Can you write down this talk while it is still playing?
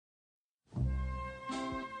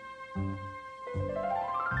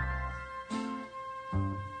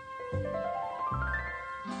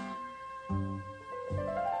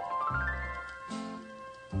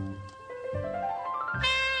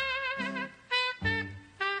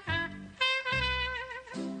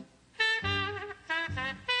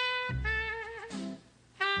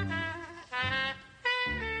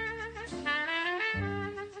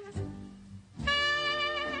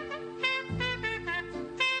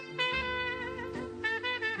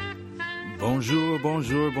Bonjour,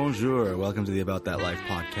 bonjour, bonjour. Welcome to the About That Life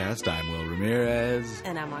podcast. I'm Will Ramirez.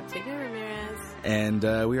 And I'm Octavia Ramirez. And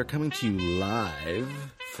we are coming to you live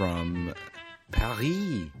from Paris.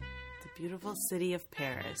 The beautiful city of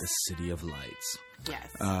Paris. The city of lights. Yes.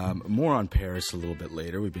 More on Paris a little bit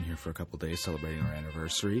later. We've been here for a couple of days celebrating our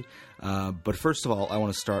anniversary. But first of all, I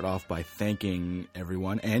want to start off by thanking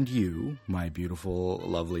everyone and you, my beautiful,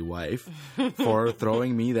 lovely wife, for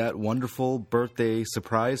throwing me that wonderful birthday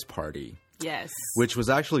surprise party. Yes. Which was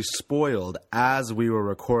actually spoiled as we were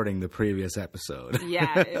recording the previous episode.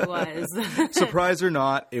 Yeah, it was. Surprise or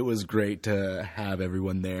not, it was great to have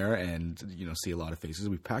everyone there and, see a lot of faces.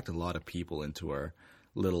 We packed a lot of people into our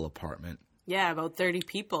little apartment. Yeah, about 30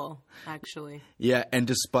 people, actually. Yeah, and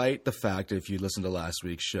despite the fact, if you listened to last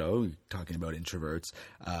week's show, talking about introverts,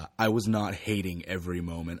 I was not hating every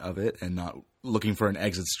moment of it and not looking for an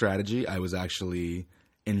exit strategy. I was actually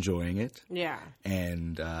enjoying it. Yeah.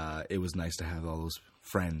 And it was nice to have all those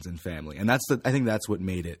friends and family. And I think that's what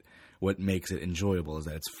makes it enjoyable, is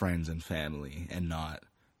that it's friends and family and not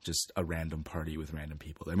just a random party with random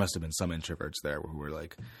people. There must have been some introverts there who were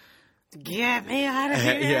like, get me out of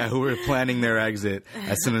here. Yeah, who were planning their exit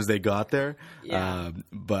as soon as they got there. Yeah.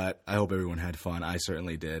 But I hope everyone had fun. I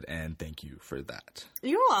certainly did, and thank you for that.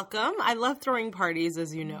 You're welcome. I love throwing parties,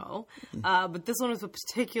 as you know. But this one was a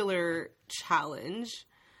particular challenge.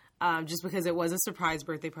 Just because it was a surprise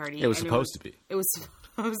birthday party. It was supposed to be. It was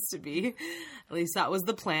supposed to be. At least that was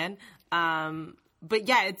the plan. But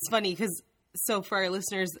yeah, it's funny because, so for our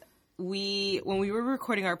listeners, when we were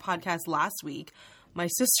recording our podcast last week, my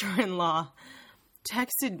sister-in-law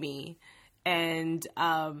texted me and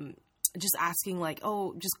just asking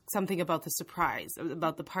just something about the surprise,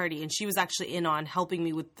 about the party. And she was actually in on helping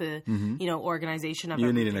me with the, organization of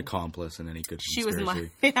everything. You need an accomplice in any good conspiracy.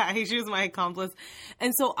 She was my accomplice.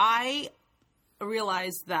 And so I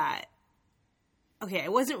realized that, okay, I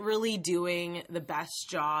wasn't really doing the best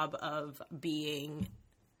job of being,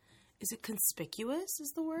 is it conspicuous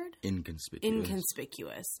is the word?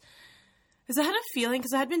 Inconspicuous. Because I had a feeling,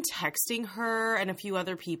 because I had been texting her and a few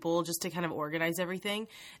other people just to kind of organize everything.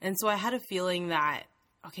 And so I had a feeling that,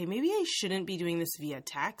 okay, maybe I shouldn't be doing this via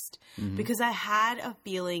text, because I had a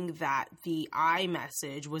feeling that the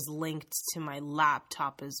iMessage was linked to my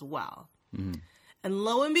laptop as well. Mm-hmm. And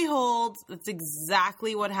lo and behold, that's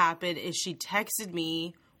exactly what happened, is she texted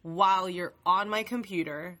me while you're on my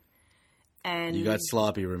computer. And you got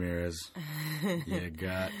sloppy, Ramirez. You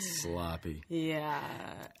got sloppy. Yeah.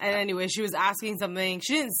 And anyway, she was asking something.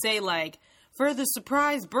 She didn't say, for the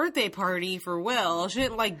surprise birthday party for Will. She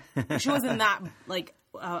didn't, she wasn't that,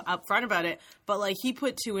 upfront about it. But, he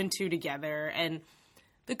put two and two together. And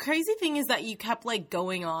the crazy thing is that you kept,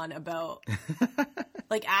 going on about,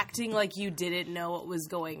 acting like you didn't know what was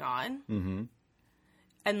going on. Mm-hmm.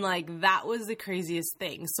 And, that was the craziest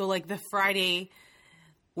thing. So, the Friday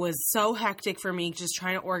was so hectic for me, just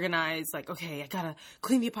trying to organize, okay, I gotta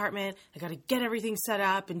clean the apartment, I gotta get everything set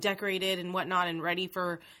up and decorated and whatnot and ready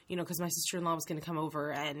for, because my sister-in-law was gonna come over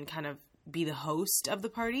and kind of be the host of the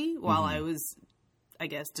party while I was, I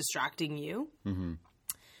guess, distracting you. Mm-hmm.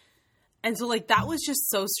 And so, that was just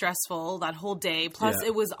so stressful that whole day. Plus,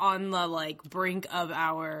 It was on the, brink of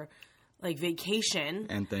our, vacation.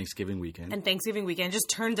 And Thanksgiving weekend. Just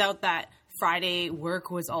turned out that Friday work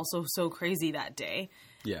was also so crazy that day.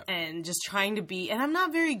 Yeah. And just trying to be, and I'm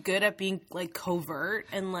not very good at being covert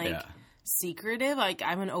and secretive.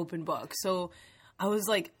 I'm an open book. So I was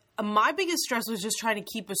my biggest stress was just trying to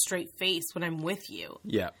keep a straight face when I'm with you.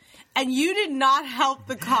 Yeah. And you did not help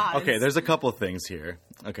the cause. Okay, there's a couple of things here.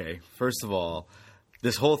 Okay, first of all,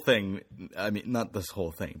 this whole thing, I mean, not this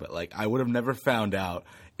whole thing, but I would have never found out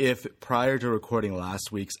if prior to recording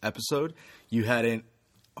last week's episode, you hadn't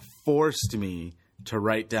forced me to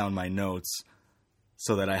write down my notes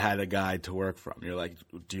so that I had a guide to work from. You're like,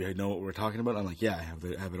 do you know what we're talking about? I'm like, yeah, I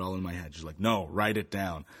have it all in my head. She's like, no, write it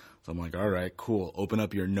down. So I'm like, all right, cool. Open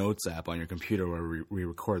up your notes app on your computer where we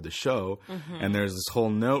record the show. Mm-hmm. And there's this whole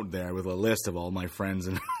note there with a list of all my friends.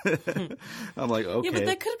 And I'm like, okay. Yeah, but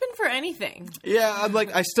that could have been for anything. Yeah, I'm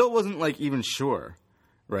I still wasn't even sure,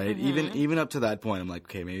 right? Mm-hmm. Even up to that point, I'm like,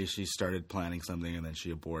 okay, maybe she started planning something and then she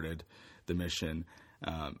aborted the mission.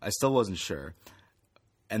 I still wasn't sure.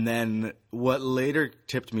 And then what later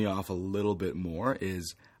tipped me off a little bit more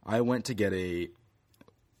is I went to get a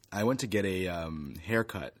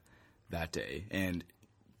haircut that day, and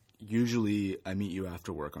usually I meet you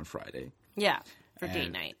after work on Friday. Yeah, for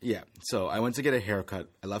date night. Yeah, so I went to get a haircut.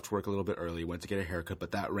 I left work a little bit early, went to get a haircut,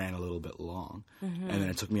 but that ran a little bit long. Mm-hmm. And then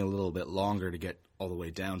it took me a little bit longer to get all the way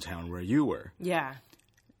downtown where you were. Yeah.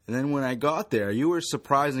 And then when I got there, you were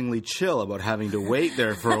surprisingly chill about having to wait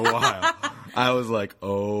there for a while. I was like,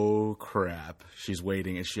 oh crap, she's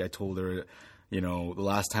waiting. And I told her, the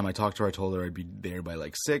last time I talked to her, I told her I'd be there by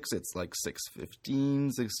like 6. It's like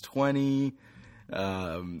 6:15, 6:20.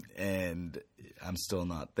 And I'm still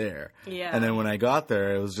not there. Yeah. And then when I got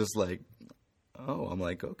there, it was just like, oh, I'm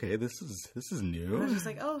like, okay, this is new. I was just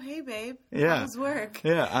like, oh, hey, babe. Yeah. How's work?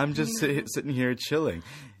 Yeah, I'm just sitting here chilling.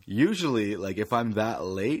 Usually, like, if I'm that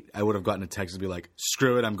late, I would have gotten a text and be like,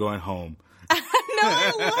 screw it, I'm going home. No,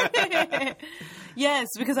 I wouldn't. Yes,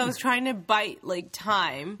 because I was trying to bite, like,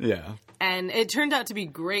 time. Yeah. And it turned out to be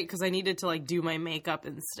great because I needed to, like, do my makeup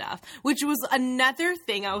and stuff, which was another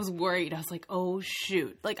thing I was worried. I was like, oh,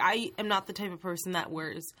 shoot. Like, I am not the type of person that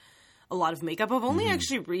wears a lot of makeup. I've only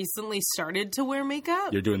actually recently started to wear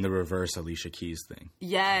makeup. You're doing the reverse Alicia Keys thing.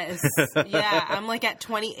 Yes. Yeah. I'm like at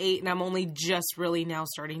 28 and I'm only just really now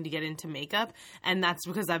starting to get into makeup. And that's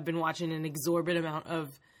because I've been watching an exorbitant amount of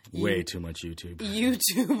way too much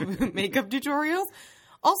YouTube makeup tutorials.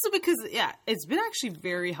 Also because, yeah, it's been actually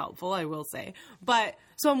very helpful, I will say. But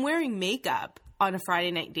so I'm wearing makeup on a Friday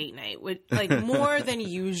night date night, with like more than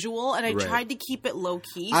usual, and I tried to keep it low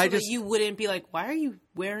key so that you wouldn't be like, "Why are you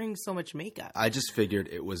wearing so much makeup?" I just figured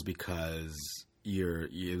it was because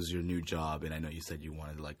it was your new job, and I know you said you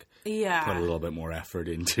wanted to like put a little bit more effort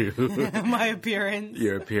into my appearance,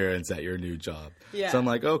 your appearance at your new job. Yeah. So I'm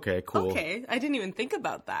like, okay, cool. Okay, I didn't even think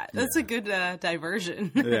about that. That's a good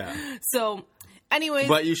diversion. Yeah. So. Anyways.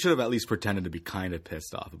 But you should have at least pretended to be kind of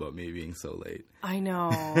pissed off about me being so late. I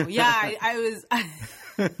know. Yeah, I was.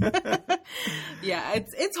 Yeah,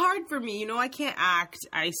 it's hard for me. I can't act.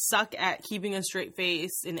 I suck at keeping a straight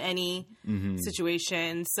face in any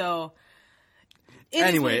situation. So.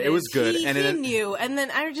 Anyway, it was good. He knew. And then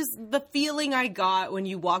the feeling I got when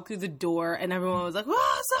you walked through the door and everyone was like,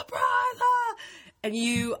 oh, surprise! Ah! And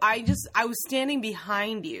I was standing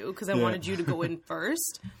behind you because I wanted you to go in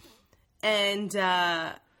first. And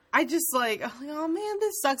I just like, oh man,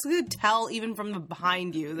 this sucks. I could tell even from the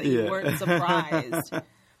behind you that you weren't surprised.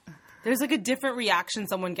 There's like a different reaction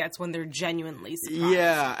someone gets when they're genuinely surprised.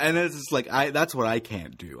 Yeah, and it's just like that's what I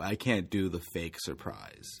can't do. I can't do the fake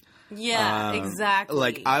surprise. Yeah, exactly.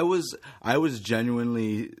 Like I was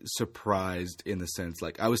genuinely surprised in the sense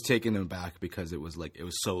like I was taken aback because it was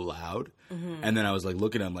so loud, and then I was like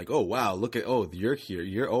looking at him like, oh wow, you're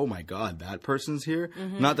here, oh my god, that person's here.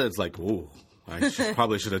 Not that it's like, oh, I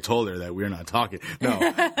probably should have told her that we're not talking. No,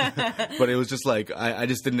 but it was just like I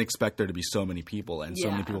just didn't expect there to be so many people and so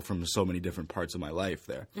many people from so many different parts of my life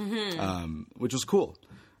there, which was cool.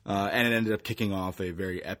 And it ended up kicking off a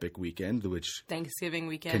very epic weekend, which Thanksgiving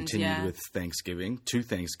weekend continued with Thanksgiving, 2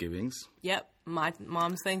 Thanksgivings. Yep, my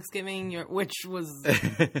mom's Thanksgiving, which was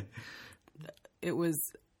it was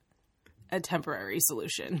a temporary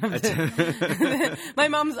solution. My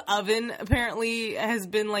mom's oven apparently has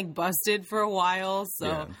been like busted for a while,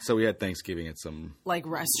 so we had Thanksgiving at some like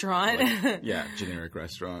restaurant, generic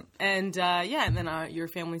restaurant, and and then your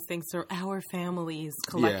family's our family's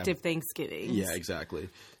collective Thanksgiving. Yeah, exactly.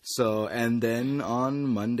 So and then on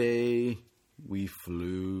Monday we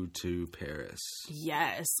flew to Paris.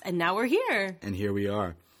 Yes, and now we're here, and here we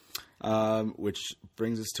are. Which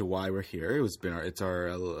brings us to why we're here. It's our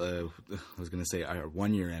I was going to say our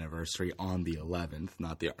 1-year anniversary on the 11th,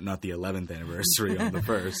 not the 11th anniversary on the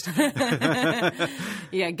 1st.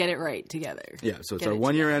 Yeah, get it right together. Yeah, so it's our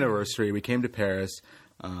 1-year anniversary. We came to Paris,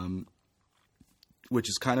 which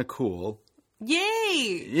is kind of cool.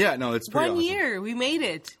 Yay! Yeah, no, it's pretty 1 awesome. year. We made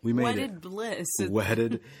it. We made Wedded it. Bliss.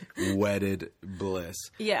 Wedded bliss.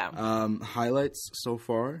 Yeah. Highlights so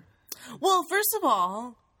far? Well, first of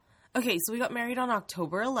all, okay, so we got married on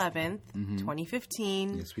October 11th,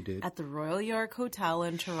 2015. Yes, we did. At the Royal York Hotel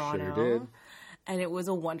in Toronto. Sure did. And it was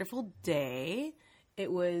a wonderful day.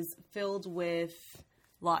 It was filled with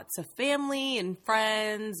lots of family and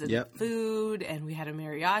friends and food. And we had a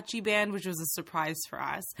mariachi band, which was a surprise for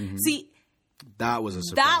us. See, that was a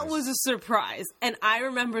surprise. That was a surprise. And I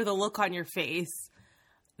remember the look on your face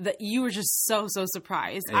that you were just so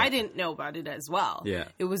surprised. Yeah. I didn't know about it as well. Yeah.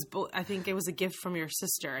 It was, I think it was a gift from your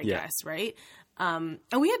sister, I guess, right? And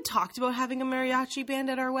we had talked about having a mariachi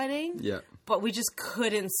band at our wedding. Yeah. But we just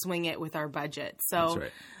couldn't swing it with our budget. So that's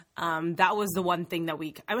right. That was the one thing that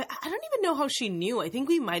I don't even know how she knew. I think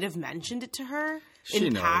we might have mentioned it to her.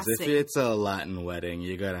 She knows. Passing. If it's a Latin wedding,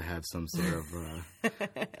 you gotta have some sort of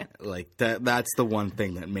like that. That's the one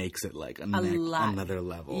thing that makes it like another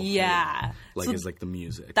level. Yeah, like so it's like the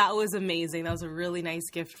music. That was amazing. That was a really nice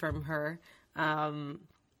gift from her, and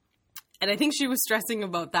I think she was stressing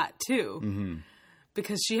about that too,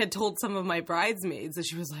 because she had told some of my bridesmaids that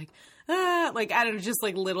she was like, like, I don't know, just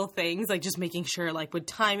like little things, like just making sure like with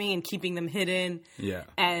timing and keeping them hidden. Yeah.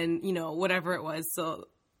 And, you know, whatever it was. So,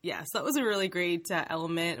 yes, that was a really great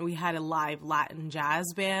element. We had a live Latin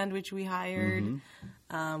jazz band, which we hired,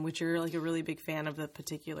 which you're like a really big fan of the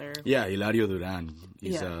particular. Yeah, Hilario Duran.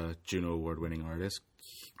 He's a Juno Award-winning artist.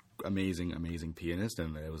 Amazing pianist,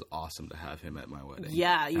 and it was awesome to have him at my wedding.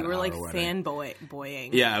 Yeah, you were like fanboying.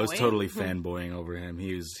 Yeah, I was totally fanboying over him.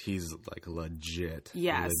 He's like legit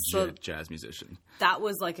jazz musician. That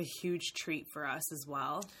was like a huge treat for us as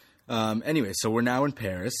well. Anyway, so we're now in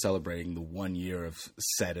Paris celebrating the 1 year of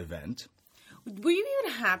said event. Were you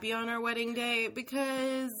even happy on our wedding day?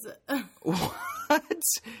 Because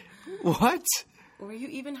What? Were you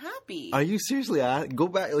even happy? Are you seriously? Go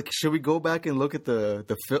back. Like, should we go back and look at the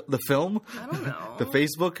film? I don't know. The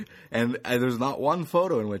Facebook, and there's not one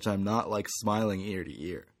photo in which I'm not like smiling ear to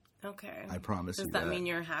ear. Okay. I promise you. Does that mean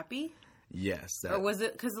you're happy? Yes. Or was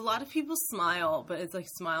it because a lot of people smile, but it's like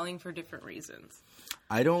smiling for different reasons?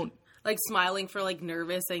 I don't. Like smiling for like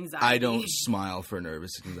nervous anxiety. I don't smile for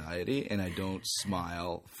nervous anxiety, and I don't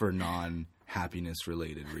smile for non-happiness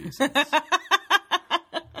related reasons.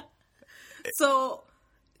 So,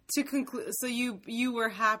 to conclude, so you were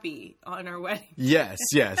happy on our wedding? Yes.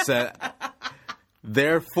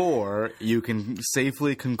 Therefore, you can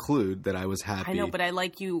safely conclude that I was happy. I know, but I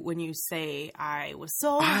like you when you say I was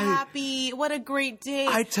so happy. What a great day!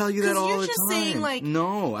 I tell you that all the time. You're just saying like,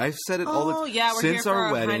 no, I've said it all the time. Yeah, we're since here for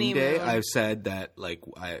our wedding honeymoon. day. I've said that like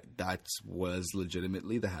that was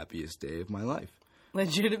legitimately the happiest day of my life.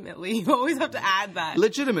 Legitimately. You always have to add that.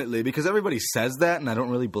 Legitimately, because everybody says that, and I don't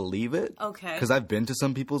really believe it. Okay. Because I've been to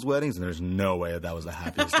some people's weddings, and there's no way that was the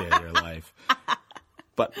happiest day of their life.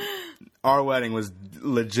 But our wedding was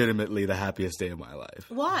legitimately the happiest day of my life.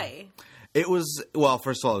 Why? It was, well,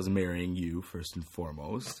 first of all, I was marrying you, first and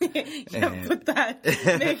foremost. Put that.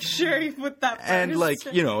 Make sure you put that first. And, like,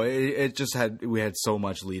 you know, it just we had so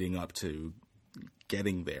much leading up to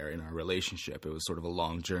getting there in our relationship. It was sort of a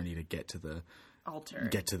long journey to get to the altar.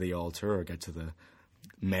 Get to the altar or get to the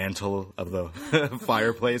mantle of the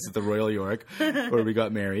fireplace at the Royal York where we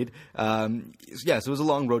got married. Yes, it was a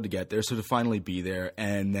long road to get there. So to finally be there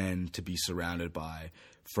and then to be surrounded by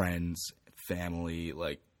friends, family,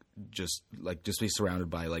 just be surrounded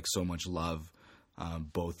by like so much love,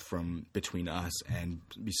 both from between us and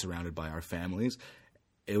be surrounded by our families.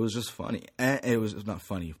 It was just funny. And it was not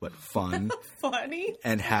funny, but fun. Funny?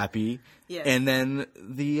 And happy. Yes. And then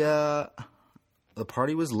the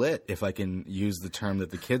party was lit, if I can use the term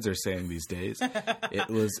that the kids are saying these days. It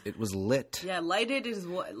was lit. Yeah, lighted is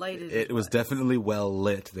what lighted. It was definitely well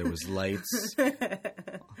lit. There was lights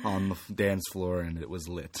on the dance floor, and it was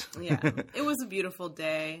lit. Yeah, it was a beautiful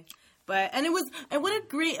day, and what a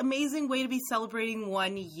great, amazing way to be celebrating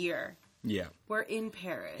 1 year. Yeah. We're in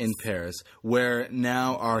Paris. In Paris, where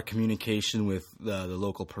now our communication with the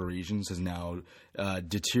local Parisians has now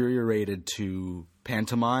deteriorated to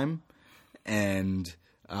pantomime and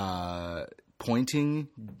pointing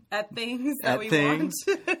at things want.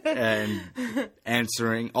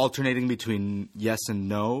 And alternating between yes and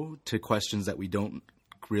no to questions that we don't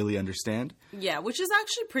really understand. Yeah, which is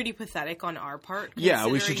actually pretty pathetic on our part. Yeah,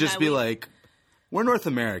 we should just be like, we're North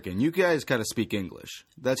American. You guys got to speak English.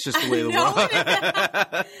 That's just the way the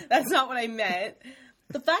world. That's not what I meant.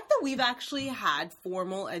 The fact that we've actually had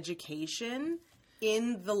formal education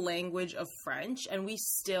in the language of French and we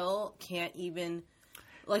still can't even,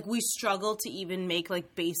 like, we struggle to even make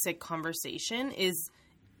like basic conversation is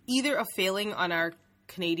either a failing on our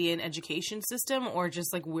Canadian education system or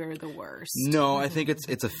just like we're the worst. No, I think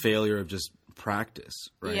it's a failure of just practice,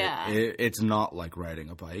 right? Yeah. It's not like riding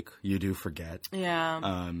a bike. You do forget.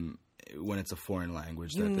 Yeah. When it's a foreign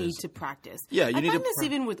language, you need to practice. Yeah, you need to. I find this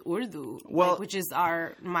even with Urdu, which is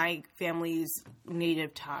my family's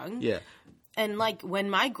native tongue. Yeah. And like when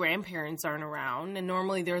my grandparents aren't around, and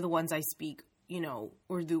normally they're the ones I speak,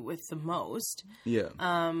 Urdu with the most. Yeah.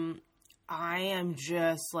 I am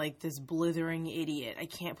just like this blithering idiot. I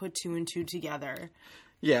can't put two and two together.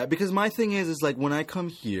 Yeah, because my thing is like when I come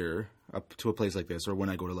here up to a place like this, or when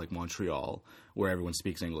I go to like Montreal, where everyone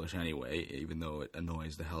speaks English anyway, even though it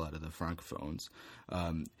annoys the hell out of the francophones.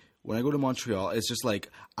 When I go to Montreal, it's just like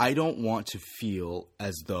I don't want to feel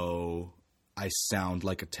as though I sound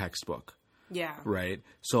like a textbook. Yeah. Right?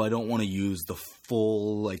 So I don't want to use the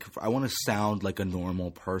full, I want to sound like a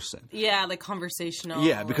normal person. Yeah, like conversational.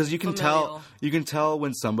 Yeah, because you can familial. tell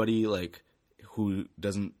when somebody whose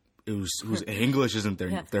English isn't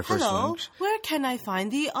their first Hello, language. where can I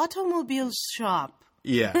find the automobile shop?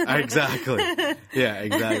 Yeah, exactly. Yeah,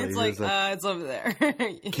 exactly. It's like, it's over there.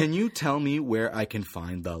 Can you tell me where I can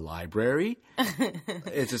find the library?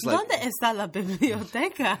 It's just like, ¿Dónde está la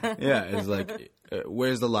biblioteca? yeah, it's like,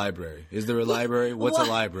 where's the library? Is there a library? What's a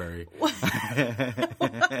library?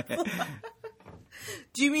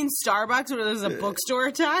 Do you mean Starbucks where there's a bookstore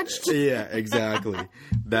attached? Yeah, exactly.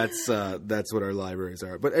 That's what our libraries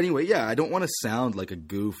are. But anyway, yeah, I don't want to sound like a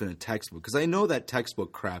goof in a textbook because I know that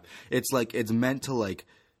textbook crap. It's like it's meant to like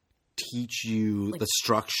teach you the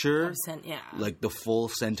structure, like the full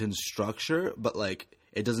sentence structure, but like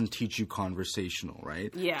it doesn't teach you conversational,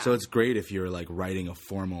 right? Yeah. So it's great if you're like writing a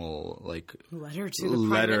formal like letter to the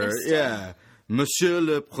Prime Minister. Yeah. Monsieur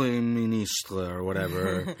le Premier Ministre or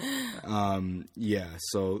whatever. Yeah,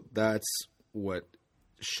 so that's what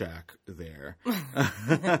Shaq there.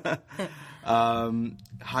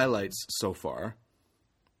 Highlights so far.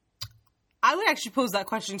 I would actually pose that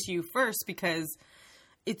question to you first because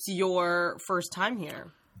it's your first time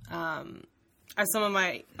here. As some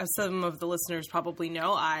of the listeners probably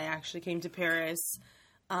know, I actually came to Paris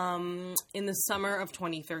in the summer of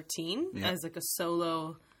 2013 as like a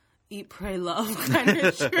solo eat, pray, love kind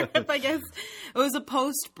of trip, I guess. It was a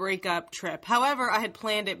post-breakup trip. However, I had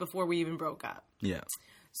planned it before we even broke up. Yeah.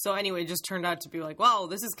 So anyway, it just turned out to be like, well,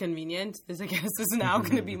 this is convenient. This, I guess, is now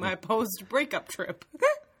going to be my post-breakup trip.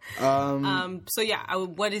 So yeah,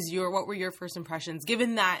 what were your first impressions?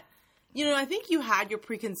 Given that, you know, I think you had your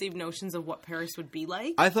preconceived notions of what Paris would be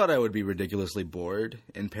like. I thought I would be ridiculously bored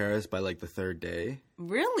in Paris by like the third day.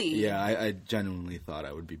 Really? Yeah, I genuinely thought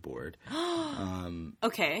I would be bored.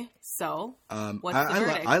 Okay, so what's the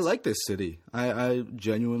verdict? I like this city. I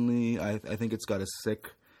genuinely, I think it's got a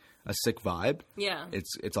sick vibe. Yeah.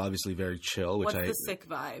 It's obviously very chill. What's the sick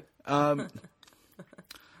vibe?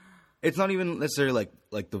 It's not even necessarily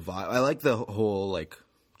like the vibe. I like the whole like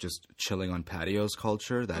just chilling on patios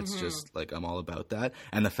culture. That's just like, I'm all about that.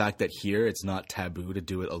 And the fact that here it's not taboo to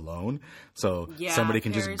do it alone. So somebody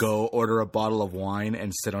can just go order a bottle of wine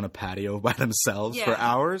and sit on a patio by themselves for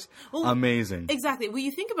hours. Well, amazing. Exactly. When you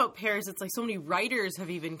think about Paris, it's like so many writers have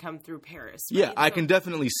even come through Paris. Right? Yeah, I can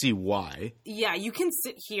definitely see why. Yeah, you can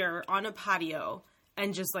sit here on a patio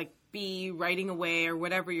and just like be writing away or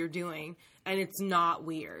whatever you're doing, and it's not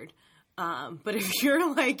weird. But if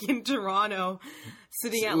you're like in Toronto,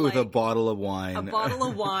 sitting at with like a bottle of wine,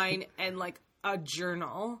 and like a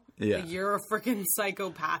journal, yeah, like you're a freaking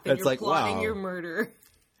psychopath and you're like, plotting your murder.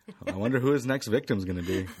 I wonder who his next victim's going to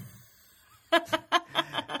be.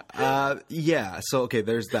 Yeah. So okay,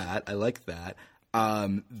 there's that. I like that.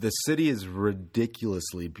 The city is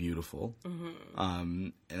ridiculously beautiful,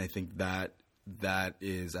 and I think that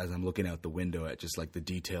is, as I'm looking out the window at just like the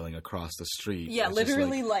detailing across the street. Yeah,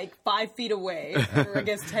 literally like 5 feet away, or I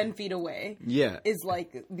guess 10 feet away. Yeah, is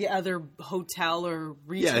like the other hotel or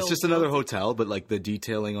retail. Yeah, it's just another hotel, but like the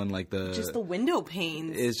detailing on like just the window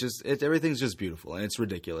panes. It's just everything's just beautiful, and it's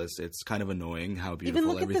ridiculous. It's kind of annoying how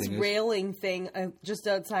beautiful everything is. Even look at this railing thing just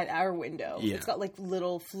outside our window. Yeah. It's got like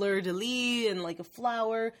little fleur de lis and like a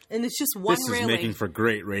flower, and it's just one railing. This is making for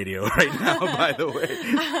great radio right now, by the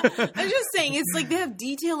way. I'm just saying. It's like they have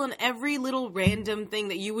detail on every little random thing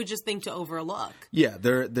that you would just think to overlook. Yeah,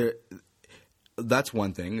 that's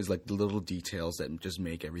one thing, is like the little details that just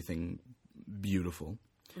make everything beautiful.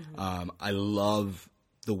 I love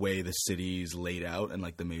the way the city's laid out and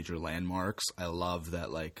like the major landmarks. I love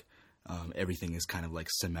that like everything is kind of like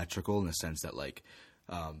symmetrical in the sense that like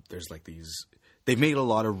there's like they've made a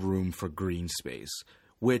lot of room for green space,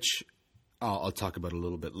 which I'll talk about a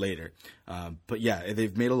little bit later. But yeah,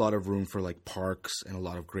 they've made a lot of room for like parks and a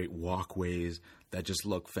lot of great walkways that just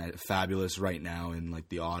look fabulous right now in like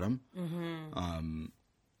the autumn.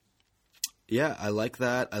 Yeah, I like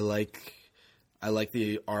that. I like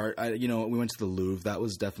the art. We went to the Louvre. That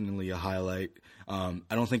was definitely a highlight. I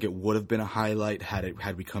don't think it would have been a highlight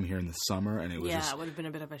had we come here in the summer, and it was it would have been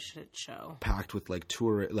a bit of a shit show. Packed with like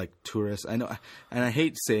tourists. I know, and I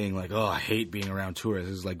hate saying like, oh, I hate being around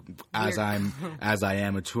tourists. It's like as I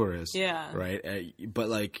am a tourist, right? But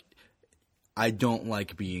like, I don't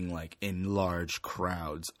like being like in large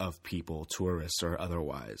crowds of people, tourists or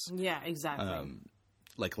otherwise. Yeah, exactly.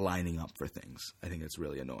 Like lining up for things. I think it's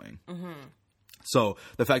really annoying. So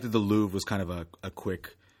the fact that the Louvre was kind of a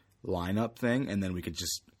quick lineup thing, and then we could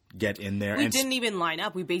just get in there. We didn't even line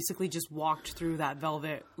up. We basically just walked through that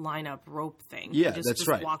velvet lineup rope thing. Yeah, that's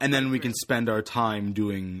right. And then we can spend our time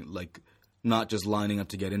doing like not just lining up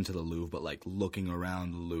to get into the Louvre, but like looking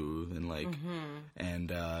around the Louvre and like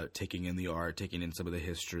and taking in the art, taking in some of the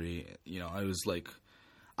history. I was like,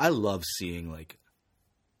 I love seeing like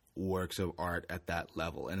works of art at that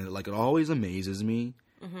level, and it always amazes me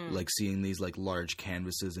like seeing these like large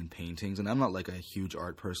canvases and paintings. And I'm not like a huge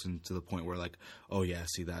art person to the point where like, oh yeah,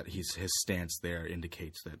 see that his stance there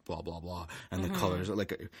indicates that blah blah blah, and the colors are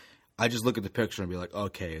like. I just look at the picture and be like,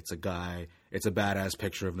 okay, it's a guy. It's a badass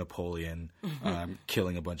picture of Napoleon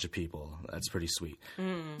killing a bunch of people. That's pretty sweet.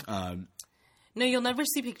 No, you'll never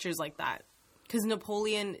see pictures like that. Because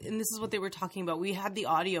Napoleon, and this is what they were talking about, we had the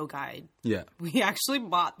audio guide. Yeah. We actually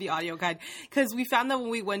bought the audio guide. Because we found that when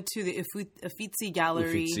we went to the Uffizi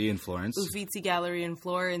Gallery. Uffizi in Florence. Uffizi Gallery in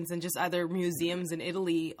Florence and just other museums in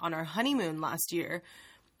Italy on our honeymoon last year.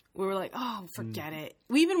 We were like, oh, forget it.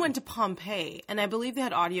 We even went to Pompeii, and I believe they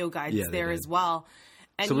had audio guides there as well.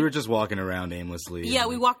 And so we were just walking around aimlessly. Yeah,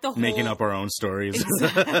 we walked the whole... Making up our own stories.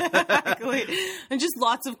 Exactly. And just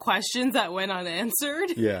lots of questions that went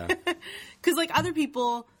unanswered. Yeah. Because, like, other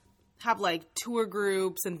people have, like, tour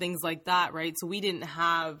groups and things like that, right? So we didn't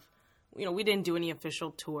have... You know, we didn't do any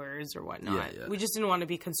official tours or whatnot. Yeah. We just didn't want to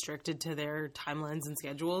be constricted to their timelines and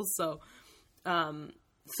schedules.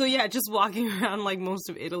 So yeah, just walking around like most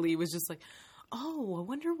of Italy was just like, oh, I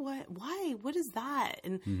wonder what is that?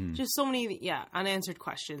 And just so many, unanswered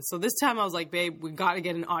questions. So this time I was like, babe, we got to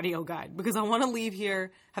get an audio guide because I want to leave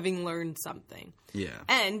here having learned something. Yeah.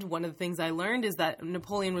 And one of the things I learned is that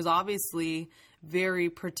Napoleon was obviously very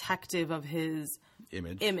protective of his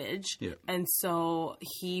image. Yeah. And so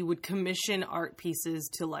he would commission art pieces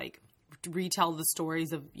to like retell the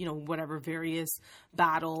stories of, you know, whatever various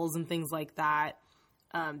battles and things like that.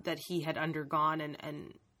 That he had undergone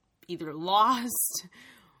and either lost,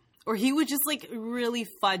 or he would just like really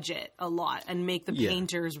fudge it a lot and make the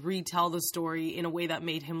painters retell the story in a way that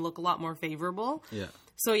made him look a lot more favorable. Yeah.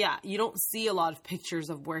 So yeah, you don't see a lot of pictures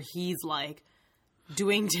of where he's like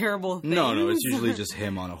doing terrible things. No, it's usually just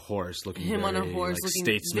him on a horse looking looking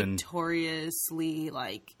statesman, victoriously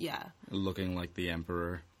looking like the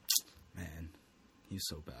emperor. Man. He's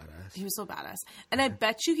so badass. He was so badass. And I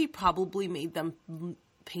bet you he probably made them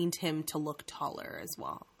paint him to look taller as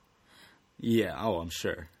well. Yeah. Oh, I'm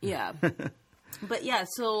sure. Yeah. But yeah,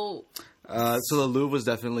 so... so the Louvre was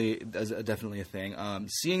definitely a thing.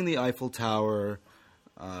 Seeing the Eiffel Tower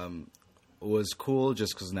was cool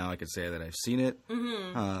just because now I could say that I've seen it.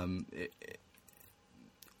 Mm-hmm.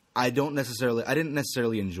 I didn't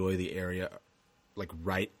necessarily enjoy the area like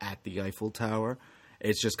right at the Eiffel Tower.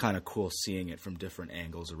 It's just kind of cool seeing it from different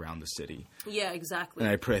angles around the city. Yeah, exactly.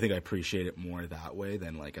 And I think I appreciate it more that way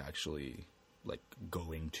than like actually like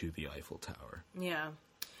going to the Eiffel Tower. Yeah.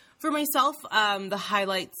 For myself, the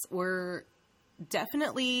highlights were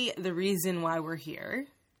definitely the reason why we're here,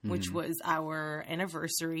 which was our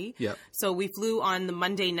anniversary. Yep. So we flew on the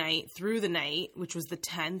Monday night through the night, which was the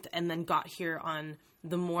 10th, and then got here on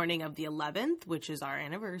the morning of the 11th, which is our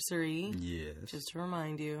anniversary. Yes. Just to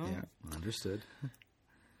remind you. Yeah, understood.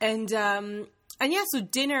 And yeah, so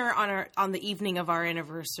dinner on the evening of our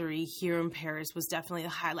anniversary here in Paris was definitely the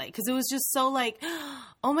highlight because it was just so like,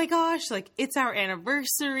 oh my gosh, like it's our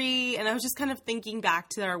anniversary, and I was just kind of thinking back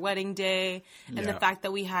to our wedding day and the fact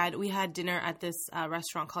that we had dinner at this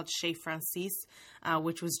restaurant called Chez Francis,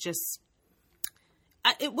 which was just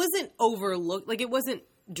it wasn't overlooked, like it wasn't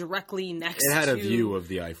directly next to... It had a view of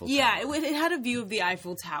the Eiffel Tower. Yeah, it had a view of the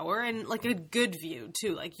Eiffel Tower and like a good view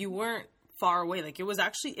too, like you weren't far away. Like it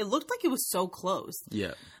looked like it was so close.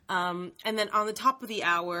 Yeah. And then on the top of the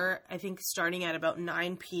hour, I think starting at about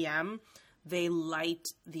 9 p.m., they light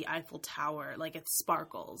the Eiffel Tower, like it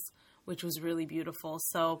sparkles, which was really beautiful.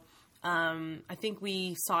 So I think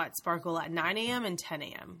we saw it sparkle at 9 a.m. and 10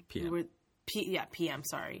 a.m. PM. PM,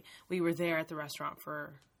 sorry. We were there at the restaurant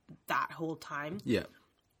for that whole time. Yeah.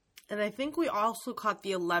 And I think we also caught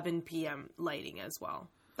the 11 p.m. lighting as well.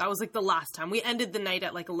 That was like the last time. We ended the night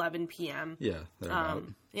at like 11 p.m. Yeah.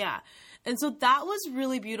 Yeah. And so that was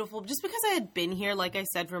really beautiful just because I had been here, like I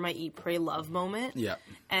said, for my Eat, Pray, Love moment. Yeah.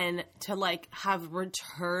 And to like have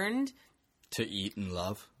returned. To eat and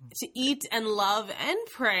love. To eat and love and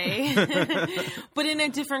pray. But in a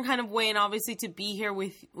different kind of way. And obviously to be here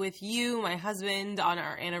with you, my husband, on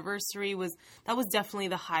our anniversary was definitely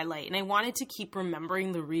the highlight. And I wanted to keep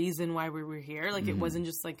remembering the reason why we were here. Like it wasn't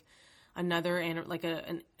just like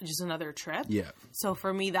just another trip. Yeah. So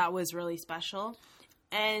for me, that was really special.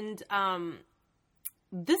 And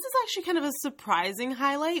this is actually kind of a surprising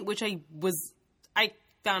highlight, which I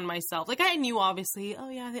found myself, like I knew obviously, oh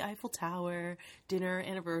yeah, the Eiffel Tower, dinner,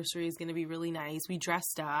 anniversary is going to be really nice. We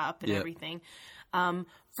dressed up and everything.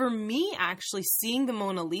 For me, actually, seeing the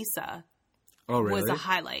Mona Lisa was a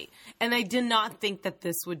highlight. And I did not think that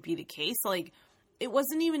this would be the case. Like, it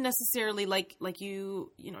wasn't even necessarily like you're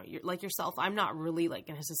like yourself. I'm not really like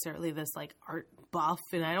necessarily this like art buff,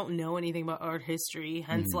 and I don't know anything about art history.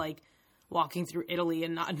 Hence, like walking through Italy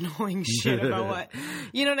and not knowing shit about what,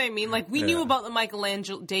 you know what I mean? Like, we knew about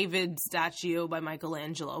the David statue by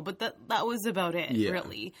Michelangelo, but that was about it,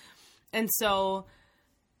 really. And so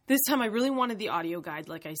this time I really wanted the audio guide,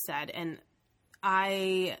 like I said, and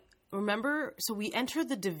I remember, so we entered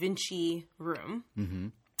the Da Vinci room,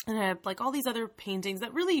 and I had like all these other paintings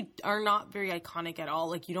that really are not very iconic at all.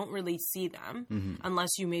 Like, you don't really see them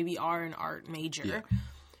unless you maybe are an art major. Yeah.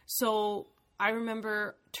 So I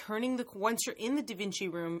remember once you're in the Da Vinci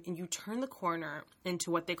room and you turn the corner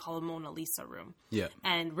into what they call a Mona Lisa room. Yeah.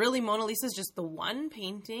 And really, Mona Lisa is just the one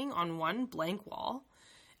painting on one blank wall.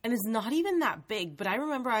 And it's not even that big. But I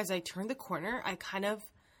remember as I turned the corner, I kind of,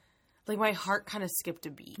 like, my heart kind of skipped a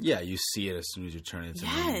beat. Yeah, you see it as soon as you turn it to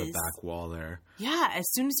the back wall there. Yeah,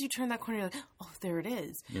 as soon as you turn that corner, you're like, oh, there it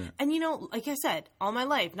is. Yeah. And, you know, like I said, all my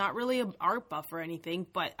life, not really an art buff or anything,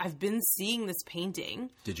 but I've been seeing this painting.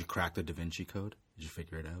 Did you crack the Da Vinci Code? Did you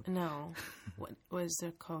figure it out? No. What is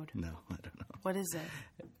the code? No, I don't know. What is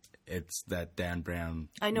it? It's that Dan Brown.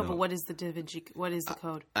 I know, but what is the Da Vinci? What is the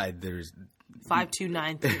code? There's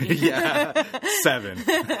 5293. Yeah, 7.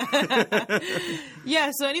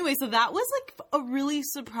 Yeah. So anyway, so that was like a really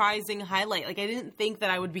surprising highlight. Like, I didn't think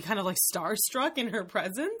that I would be kind of like starstruck in her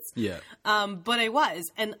presence. Yeah. But I was,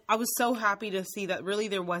 and I was so happy to see that really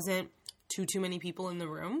there wasn't too many people in the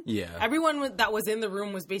room. Yeah. Everyone that was in the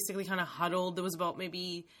room was basically kind of huddled. There was about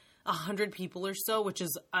maybe 100 people or so, which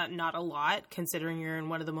is not a lot considering you're in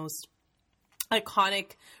one of the most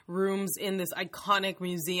iconic rooms in this iconic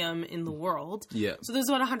museum in the world. Yeah. So there's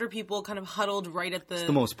about 100 people kind of huddled right at It's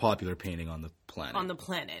the most popular painting on the planet. On the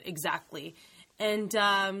planet, exactly. And,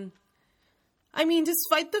 I mean,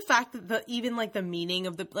 despite the fact that even like the meaning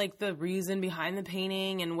of the reason behind the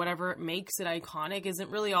painting and whatever makes it iconic isn't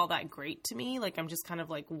really all that great to me. Like, I'm just kind of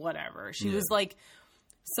like, whatever. She was like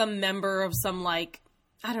some member of some like,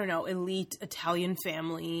 I don't know, elite Italian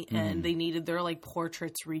family, and they needed their like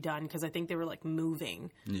portraits redone because I think they were like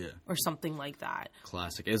moving, or something like that.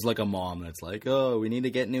 Classic. It's like a mom that's like, "Oh, we need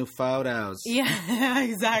to get new photos." Yeah,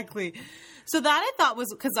 exactly. So that I thought was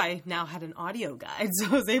because I now had an audio guide, so I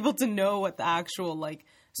was able to know what the actual like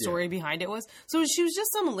story behind it was. So she was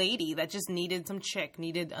just some lady that just needed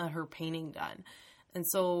her painting done. And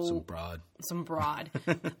so some broad.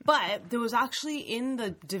 But there was actually in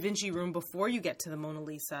the Da Vinci room before you get to the Mona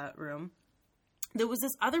Lisa room, there was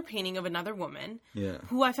this other painting of another woman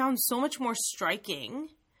who I found so much more striking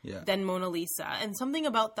than Mona Lisa. And something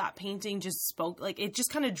about that painting just spoke, like, it just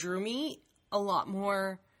kind of drew me a lot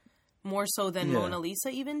more so than Mona Lisa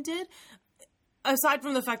even did. Aside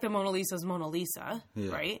from the fact that Mona Lisa is Mona Lisa,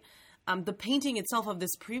 right? The painting itself of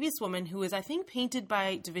this previous woman who was, I think, painted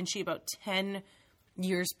by Da Vinci about 10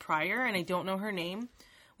 years prior, and I don't know her name,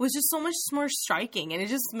 was just so much more striking, and it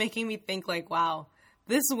just making me think like, wow,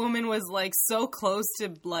 this woman was like so close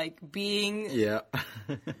to like being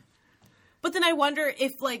But then I wonder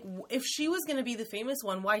if she was going to be the famous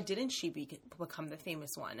one, why didn't she become the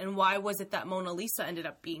famous one, and why was it that Mona Lisa ended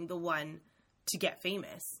up being the one to get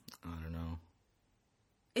famous? I don't know.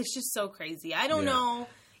 It's just so crazy. I don't know.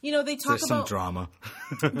 You know, they talk There's some drama.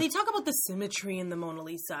 They talk about the symmetry in the Mona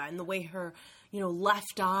Lisa and the way her,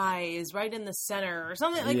 left eye is right in the center or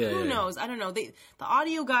something. Like, who knows? I don't know. The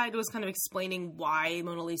audio guide was kind of explaining why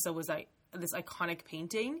Mona Lisa was like this iconic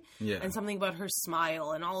painting and something about her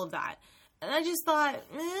smile and all of that. And I just thought,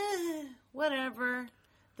 whatever.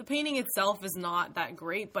 The painting itself is not that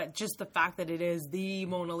great, but just the fact that it is the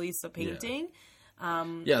Mona Lisa painting.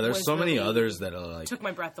 There's so many others that are like took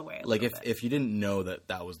my breath away. Like if you didn't know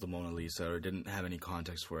that was the Mona Lisa or didn't have any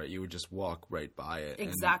context for it, you would just walk right by it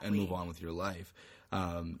and move on with your life,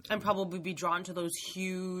 and probably be drawn to those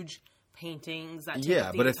huge paintings.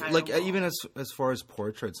 That but if like wall. Even as far as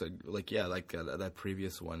portraits, that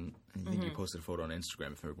previous one, I think you posted a photo on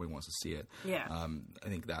Instagram if everybody wants to see it. Yeah, I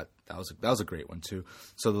think that was a great one too.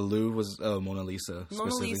 So the Louvre was Mona Lisa.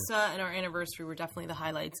 Mona Lisa and our anniversary were definitely the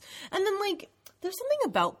highlights, and then like. There's something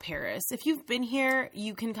about Paris. If you've been here,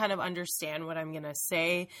 you can kind of understand what I'm going to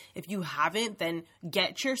say. If you haven't, then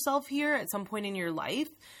get yourself here at some point in your life.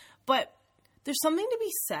 But there's something to be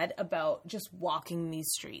said about just walking these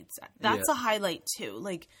streets. That's a highlight too.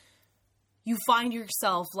 Like, you find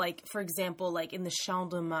yourself, like, for example, like in the Champ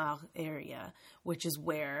de Mars area, which is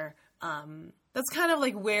where... that's kind of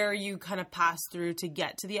like where you kind of pass through to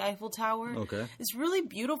get to the Eiffel Tower. Okay. It's really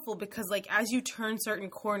beautiful because like as you turn certain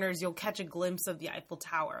corners, you'll catch a glimpse of the Eiffel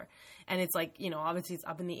Tower. And it's like, obviously it's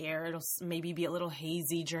up in the air. It'll maybe be a little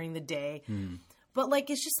hazy during the day. But like,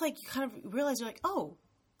 it's just like you kind of realize you're like, oh,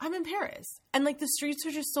 I'm in Paris. And like the streets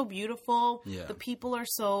are just so beautiful. Yeah. The people are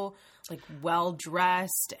so like well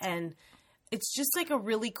dressed and it's just like a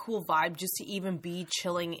really cool vibe just to even be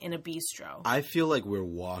chilling in a bistro. I feel like we're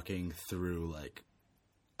walking through like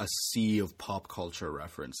a sea of pop culture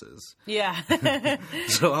references. Yeah.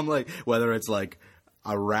 So I'm like, whether it's like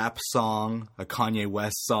a rap song, a Kanye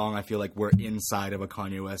West song, I feel like we're inside of a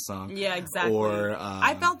Kanye West song. Yeah, exactly. Or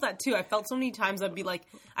I felt that too. I felt so many times I'd be like,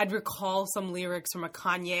 I'd recall some lyrics from a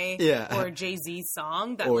Kanye or a Jay-Z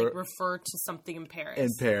song that like refer to something in Paris. In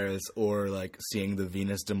Paris, or like seeing the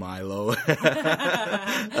Venus de Milo.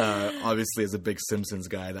 Obviously, as a big Simpsons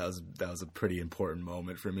guy, that was a pretty important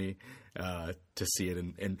moment for me to see it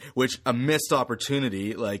in which a missed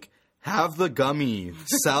opportunity, like. Have the gummy.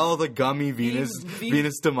 Sell the gummy Venus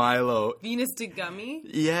de Milo. Venus de Gummy?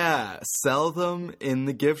 Yeah. Sell them in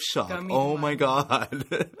the gift shop. Gummy oh my God.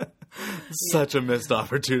 Such a missed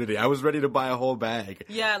opportunity. I was ready to buy a whole bag.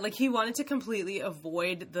 Yeah, like he wanted to completely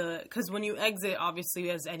avoid because when you exit, obviously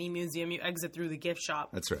as any museum, you exit through the gift shop.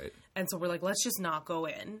 That's right. And so we're like, let's just not go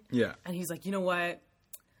in. Yeah. And he's like, you know what?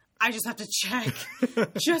 I just have to check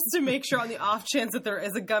just to make sure on the off chance that there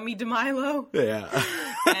is a gummy de Milo. Yeah.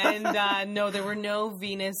 And no, there were no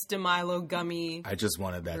Venus de Milo gummy. I just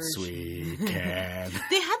wanted that sweet can.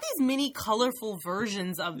 They had these mini colorful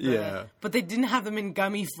versions of them, but they didn't have them in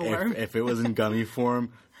gummy form. If it was in gummy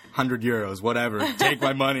form, €100, whatever. Take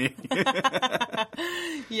my money.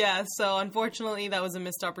 Yeah, so unfortunately that was a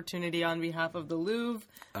missed opportunity on behalf of the Louvre.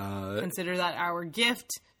 Consider that our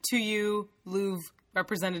gift to you, Louvre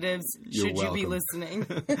representatives, should you be listening.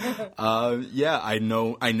 I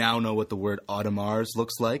now know what the word Audemars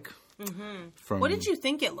looks like. Mm-hmm. What did you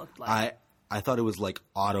think it looked like? I thought it was like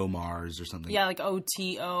Automars or something. Yeah, like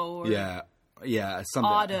OTO. Yeah,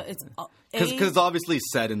 something. It's because it's obviously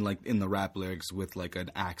said in the rap lyrics with like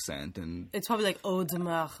an accent, and it's probably like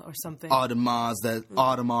Audemars or something. Audemars,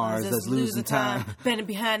 that's losing time. Bending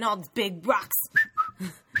behind all these big rocks.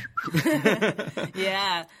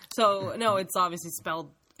 Yeah. So no, it's obviously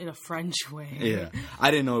spelled in a French way. Yeah,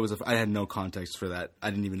 I didn't know it was. I had no context for that. I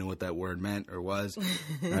didn't even know what that word meant or was.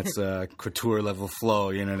 That's a couture level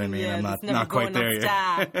flow. You know what I mean? Yeah, I'm not quite there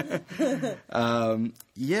yet.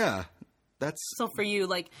 Yeah, that's so for you.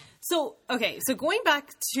 Okay. So going back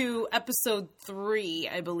to episode 3,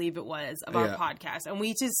 I believe it was of our podcast, and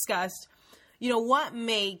we discussed, what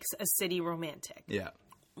makes a city romantic. Yeah.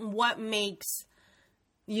 What makes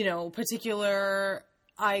particular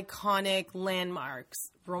iconic landmarks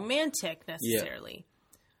romantic necessarily.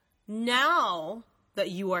 Yeah. Now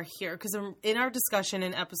that you are here, because in our discussion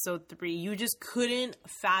in episode 3, you just couldn't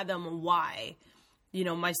fathom why,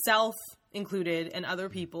 myself included and other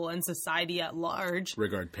people and society at large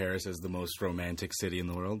regard Paris as the most romantic city in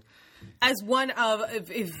the world. As one of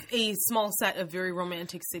a small set of very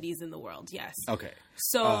romantic cities in the world, yes. Okay.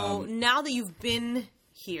 So now that you've been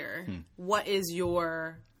here, what is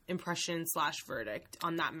your impression / verdict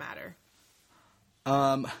on that matter?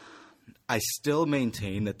 I still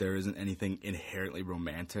maintain that there isn't anything inherently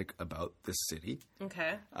romantic about this city.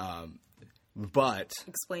 Okay. But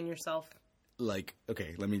explain yourself. So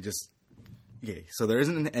there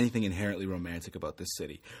isn't anything inherently romantic about this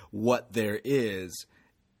city. What there is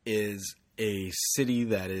a city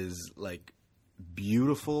that is like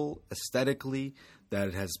beautiful aesthetically, that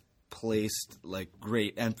it has placed like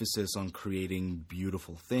great emphasis on creating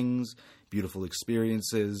beautiful things, beautiful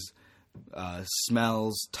experiences,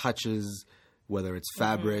 smells, touches, whether it's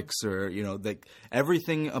fabrics or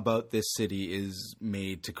everything about this city is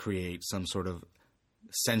made to create some sort of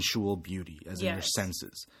sensual beauty, as in your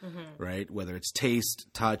senses, right? Whether it's taste,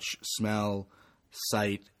 touch, smell,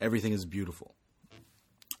 sight, everything is beautiful.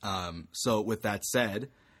 So with that said,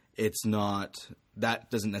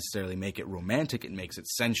 that doesn't necessarily make it romantic. It makes it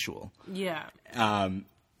sensual. Yeah.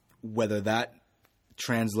 Whether that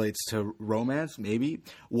translates to romance, maybe.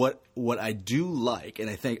 What I do like, and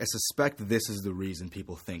I suspect this is the reason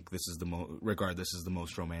people think this is this is the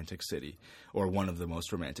most romantic city, or one of the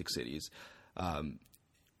most romantic cities.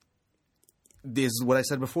 This is what I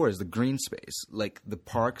said before: is the green space, like the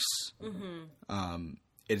parks.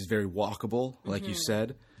 It is very walkable, like you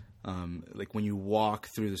said. Like when you walk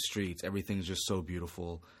through the streets, everything's just so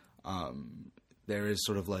beautiful. There is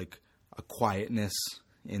sort of like a quietness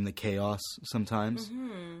in the chaos sometimes,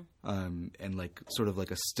 and like sort of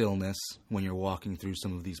like a stillness when you're walking through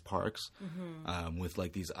some of these parks, with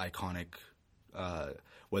like these iconic,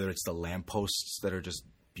 whether it's the lampposts that are just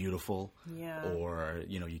beautiful, or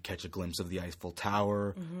you catch a glimpse of the Eiffel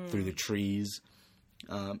Tower through the trees.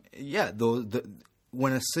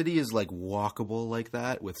 When a city is like walkable like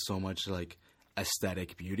that with so much like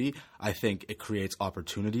aesthetic beauty, I think it creates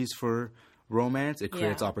opportunities for romance. It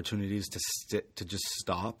creates opportunities to just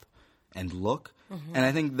stop and look. Mm-hmm. And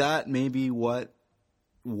I think that may be what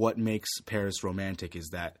makes Paris romantic, is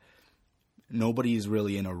that nobody is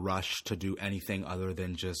really in a rush to do anything other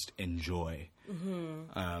than just enjoy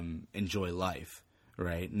life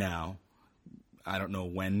right now. I don't know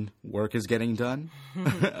when work is getting done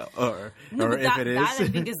or if it is. That, I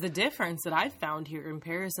think, is the difference that I've found here in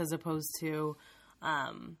Paris as opposed to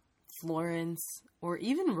Florence or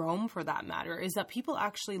even Rome, for that matter, is that people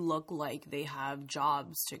actually look like they have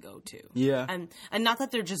jobs to go to. Yeah. And not that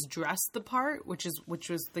they're just dressed the part, which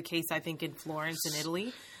was the case, I think, in Florence and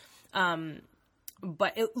Italy.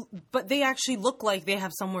 But they actually look like they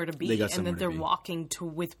have somewhere to be and that they're walking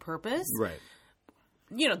with purpose. Right.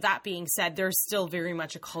 You know, that being said, there's still very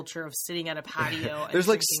much a culture of sitting at a patio. There's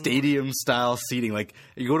like stadium style seating. Like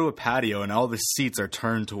you go to a patio and all the seats are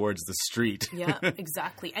turned towards the street. Yeah,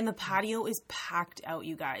 exactly. And the patio is packed out,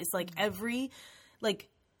 you guys. Like every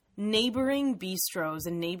neighboring bistros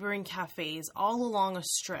and neighboring cafes all along a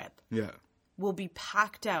strip will be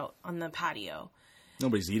packed out on the patio.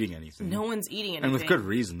 Nobody's eating anything. No one's eating anything. And with good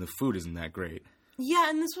reason. The food isn't that great. Yeah,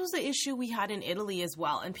 and this was the issue we had in Italy as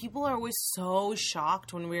well. And people are always so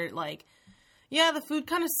shocked when we're like, yeah, the food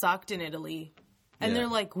kind of sucked in Italy. And they're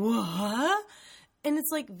like, what? And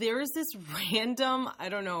it's like, there is this random, I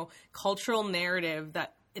don't know, cultural narrative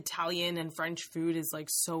that Italian and French food is like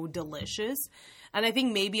so delicious. And I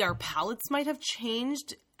think maybe our palates might have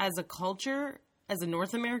changed as a culture, as a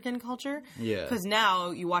North American culture. Yeah. Because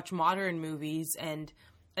now you watch modern movies and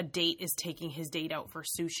a date is taking his date out for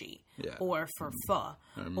sushi or for pho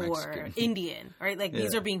or Indian, right? Like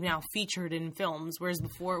these are being now featured in films, whereas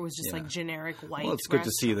before it was just like generic white. Well, it's good to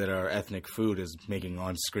see that our ethnic food is making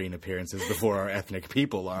on-screen appearances before our ethnic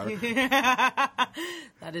people are. That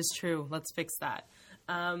is true. Let's fix that.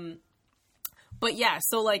 But yeah,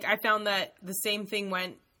 so like I found that the same thing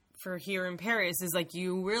went for here in Paris, is like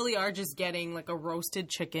you really are just getting like a roasted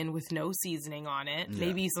chicken with no seasoning on it,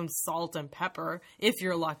 maybe some salt and pepper if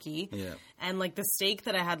you're lucky. Yeah. And like the steak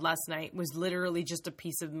that I had last night was literally just a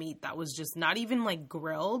piece of meat that was just not even like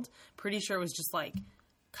grilled. Pretty sure it was just like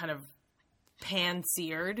kind of pan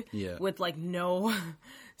seared with like no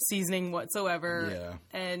seasoning whatsoever.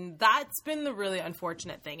 Yeah. And that's been the really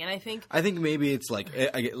unfortunate thing. And I think maybe it's like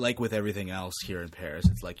with everything else here in Paris,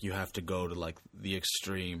 it's like you have to go to like the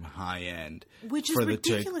extreme high end, which is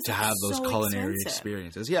ridiculous to have those so culinary expensive.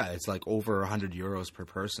 experiences. Yeah, it's like over €100 per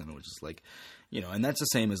person, which is like, you know, and that's the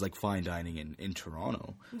same as like fine dining in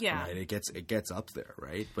Toronto. Yeah, right? It gets up there,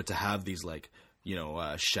 right? But to have these like, you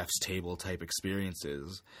know, chef's table type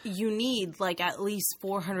experiences, you need like at least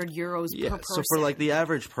 €400 per person. So for like the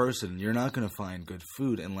average person, you're not going to find good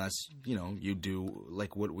food unless, you know, you do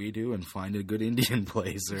like what we do and find a good Indian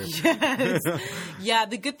place. Or yes. Yeah,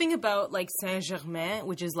 the good thing about like Saint-Germain,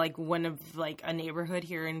 which is like one of like a neighborhood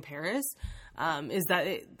here in Paris, is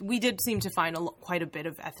that we did seem to find quite a bit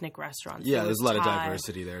of ethnic restaurants. Yeah, there's a lot of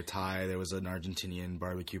diversity there. Thai, there was an Argentinian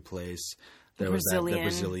barbecue place. There was the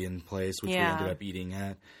Brazilian place, which we ended up eating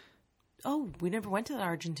at. Oh, we never went to the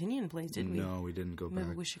Argentinian place, did we? No, we didn't go back.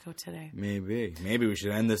 Maybe we should go today. Maybe we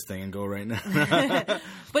should end this thing and go right now.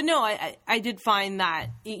 But no, I did find that,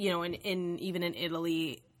 you know, even in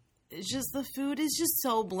Italy, it's just the food is just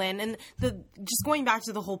so bland. And just going back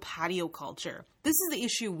to the whole patio culture, this is the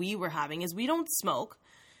issue we were having, is we don't smoke.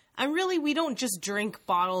 And really, we don't just drink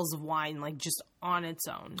bottles of wine like just on its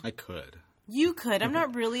own. I could. You could. I'm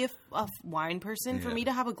not really a wine person. For me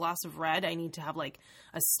to have a glass of red, I need to have like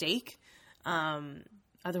a steak.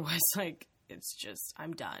 Otherwise, like it's just,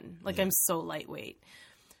 I'm done. Like I'm so lightweight.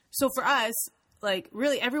 So for us, like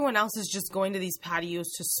really everyone else is just going to these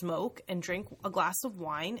patios to smoke and drink a glass of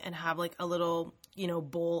wine and have like a little, you know,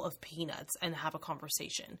 bowl of peanuts and have a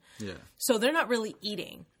conversation. Yeah. So they're not really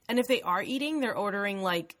eating. And if they are eating, they're ordering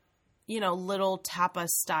like, you know, little tapas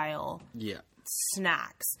style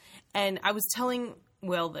snacks. And I was telling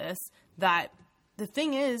Will this, that the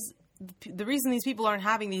thing is, the reason these people aren't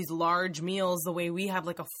having these large meals the way we have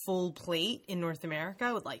like a full plate in North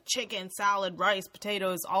America with like chicken, salad, rice,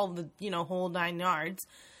 potatoes, all the, you know, whole 9 yards,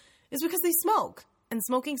 is because they smoke. And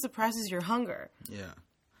smoking suppresses your hunger. Yeah.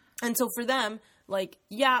 And so for them, like,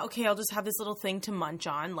 yeah, okay, I'll just have this little thing to munch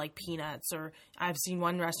on, like peanuts, or I've seen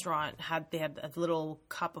one restaurant they had a little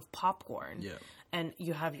cup of popcorn. Yeah. And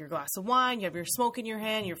you have your glass of wine, you have your smoke in your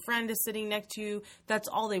hand, your friend is sitting next to you. That's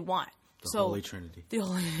all they want. The Holy Trinity.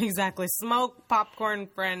 Exactly. Smoke, popcorn,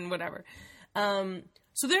 friend, whatever.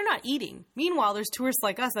 So they're not eating. Meanwhile, there's tourists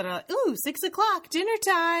like us that are like, ooh, 6 o'clock, dinner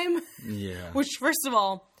time. Yeah. Which, first of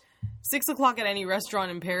all, 6 o'clock at any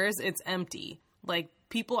restaurant in Paris, it's empty. Like,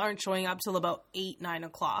 people aren't showing up till about 8, 9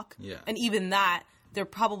 o'clock. Yeah. And even that, they're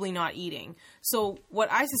probably not eating. So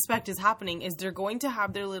what I suspect is happening is they're going to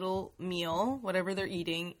have their little meal, whatever they're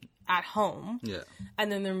eating, at home. Yeah.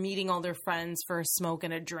 And then they're meeting all their friends for a smoke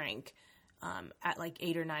and a drink at like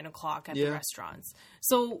 8 or 9 o'clock at the restaurants.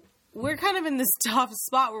 So we're kind of in this tough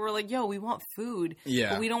spot where we're like, yo, we want food.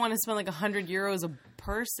 Yeah. But we don't want to spend like €100 a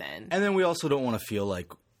person. And then we also don't want to feel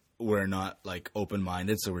like we're not like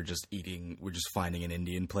open-minded, so we're just finding an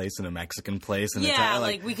Indian place and a Mexican place. And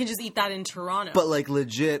like we can just eat that in Toronto. But like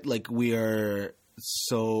legit, like we are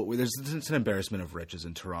it's an embarrassment of riches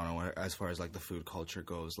in Toronto as far as like the food culture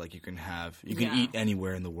goes. Like you can eat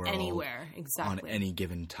anywhere in the world. Anywhere, exactly. On any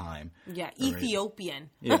given time. Yeah,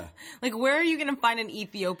 Ethiopian. Yeah. Like where are you going to find an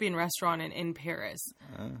Ethiopian restaurant in Paris?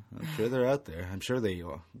 I'm sure they're out there. I'm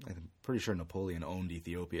pretty sure Napoleon owned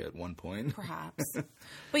Ethiopia at one point. Perhaps.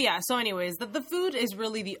 But yeah, so anyways, the food is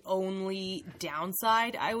really the only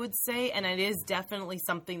downside, I would say, and it is definitely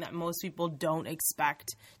something that most people don't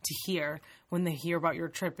expect to hear when they hear about your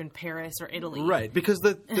trip in Paris or Italy. Right, because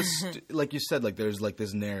like you said, like there's like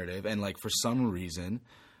this narrative, and like for some reason,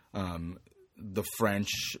 the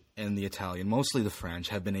French and the Italian, mostly the French,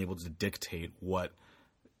 have been able to dictate what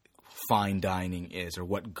fine dining is or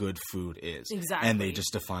what good food is. Exactly. And they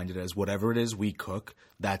just defined it as whatever it is we cook,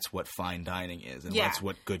 that's what fine dining is. And that's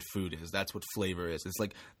what good food is. That's what flavor is. It's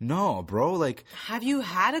like, no, bro, like... Have you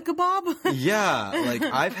had a kebab? Yeah, like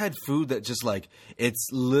I've had food that just like, it's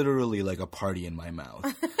literally like a party in my mouth.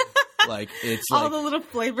 Like it's all like, the little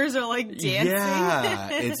flavors are like dancing. Yeah,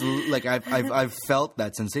 it's like I've felt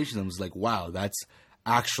that sensation. I was like, wow, that's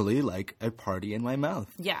actually like a party in my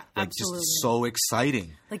mouth. Yeah, like absolutely. Just so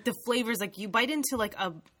exciting. Like the flavors, like you bite into like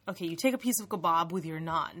you take a piece of kebab with your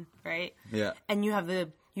naan, right? Yeah. And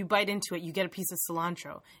you bite into it, you get a piece of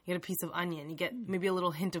cilantro, you get a piece of onion, you get maybe a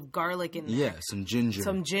little hint of garlic in there. Yeah, some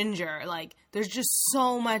ginger. Like, there's just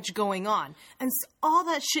so much going on. And all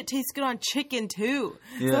that shit tastes good on chicken, too.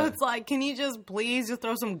 Yeah. So it's like, can you just please just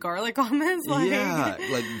throw some garlic on this? Like... Yeah,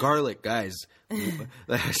 like garlic, guys.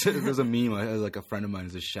 There's a meme. Like a friend of mine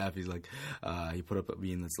is a chef. He's like, he put up a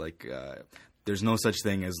meme that's like... there's no such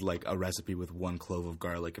thing as like a recipe with 1 clove of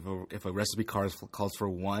garlic. If a recipe calls for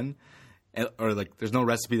 1... or like, there's no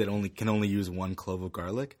recipe that can only use 1 clove of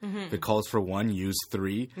garlic. Mm-hmm. If it calls for 1, use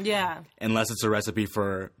 3. Yeah. Unless it's a recipe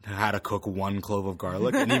for how to cook 1 clove of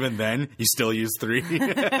garlic, and even then, you still use 3.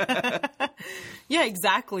 Yeah,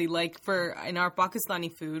 exactly. Like in our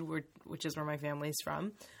Pakistani food, which is where my family's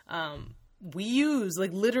from, we use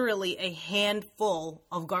like literally a handful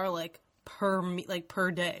of garlic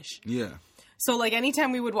per dish. Yeah. So like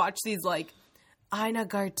anytime we would watch these like Ina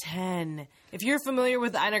Garten. If you're familiar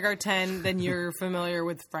with Ina Garten, then you're familiar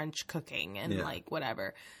with French cooking and like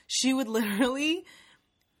whatever. She would literally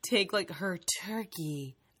take like her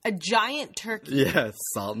turkey, a giant turkey. Yeah,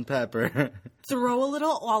 salt and pepper. Throw a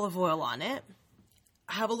little olive oil on it.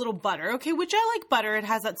 Have a little butter. Okay, which I like butter. It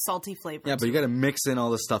has that salty flavor. Yeah, but you got to mix in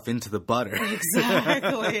all the stuff into the butter.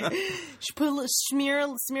 Exactly. She smear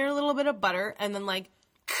a little bit of butter and then like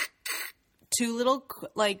 2 little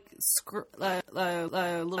like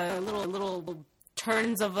little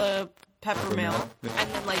turns of a peppermill,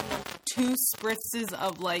 and then like 2 spritzes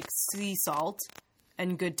of like sea salt,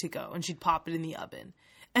 and good to go. And she'd pop it in the oven.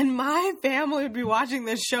 And my family would be watching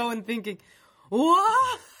this show and thinking,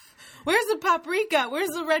 "What? Where's the paprika? Where's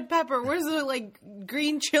the red pepper? Where's the like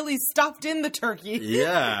green chili stuffed in the turkey?"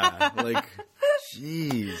 Yeah, like,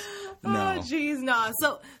 jeez. No. Oh, jeez, nah.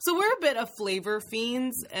 So we're a bit of flavor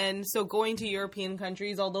fiends, and so going to European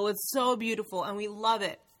countries, although it's so beautiful and we love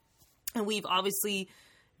it, and we've obviously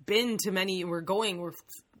been to many.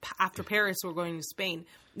 After Paris, we're going to Spain.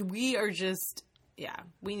 We are just,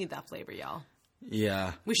 we need that flavor, y'all.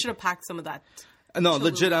 Yeah, we should have packed some of that. No,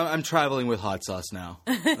 legit, I'm traveling with hot sauce now.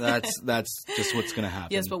 That's just what's going to happen.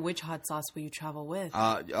 Yes, but which hot sauce will you travel with?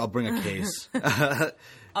 I'll bring a case.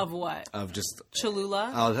 Of what? Of just... Cholula?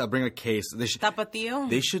 I'll bring a case. Tapatio?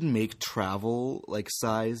 They should make travel, like,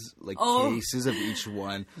 size, like, cases of each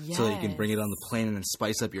one. Yes. So that you can bring it on the plane and then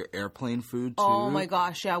spice up your airplane food, too. Oh, my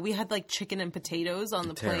gosh, yeah. We had, like, chicken and potatoes on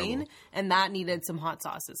the plane, and that needed some hot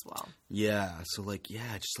sauce as well. Yeah, so, like,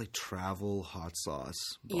 just, like, travel hot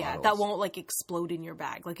sauce bottles. Yeah, that won't, like, explode in your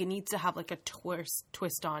bag. Like, it needs to have, like, a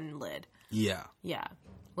twist-on lid. Yeah. Yeah.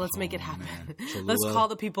 Let's make it happen. Let's call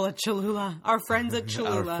the people at Cholula. Our friends at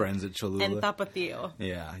Cholula. Our friends at Cholula. And Tapatio.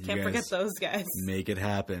 Yeah. Can't forget those guys. Make it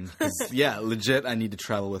happen. Legit, I need to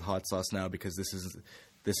travel with hot sauce now because this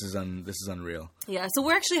is unreal. Yeah, so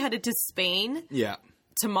we're actually headed to Spain. Yeah.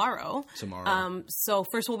 Tomorrow. So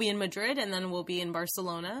first we'll be in Madrid and then we'll be in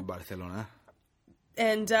Barcelona.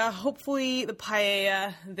 And hopefully the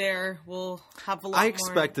paella there will have a lot more. I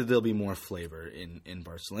expect that there'll be more flavor in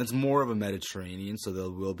Barcelona. It's more of a Mediterranean, so there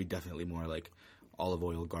will be definitely more like olive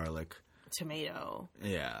oil, garlic. Tomato.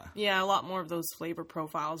 Yeah. Yeah, a lot more of those flavor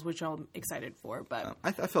profiles, which I'm excited for. But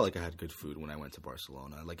I felt like I had good food when I went to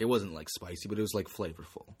Barcelona. Like, it wasn't like spicy, but it was like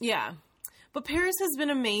flavorful. Yeah. But Paris has been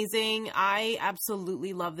amazing. I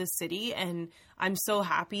absolutely love this city, and I'm so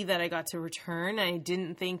happy that I got to return. I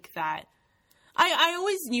didn't think that... I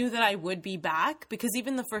always knew that I would be back, because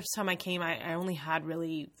even the first time I came, I only had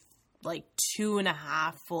really like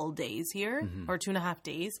 2.5 full days here, or 2.5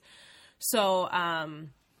 days. So,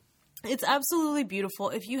 it's absolutely beautiful.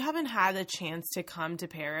 If you haven't had a chance to come to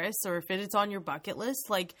Paris, or if it's on your bucket list,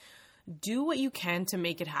 like, do what you can to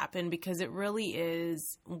make it happen, because it really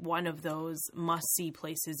is one of those must-see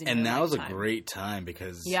places in your lifetime. And now's a great time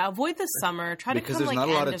because... Yeah, avoid the summer. Try to come, because there's like, not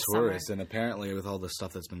a lot end of summer. tourists, and apparently with all the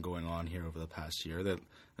stuff that's been going on here over the past year, that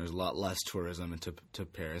there's a lot less tourism to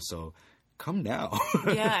Paris, so come now.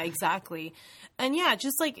 Yeah, exactly. And yeah,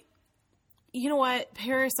 just like... You know what?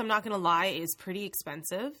 Paris, I'm not going to lie, is pretty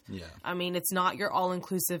expensive. Yeah. I mean, it's not your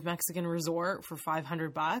all-inclusive Mexican resort for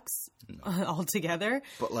 $500 altogether.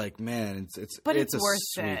 But, like, man, it's it's a worth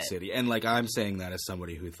sweet it. city. And, like, I'm saying that as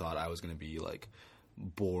somebody who thought I was going to be, like,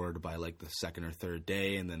 bored by, like, the second or third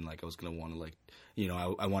day. And then, like, I was going to want to, like, you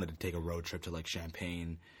know, I wanted to take a road trip to, like,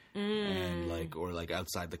 Champagne. And, like, or, like,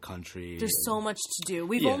 outside the country. There's so much to do.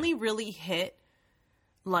 We've only really hit,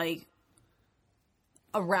 like...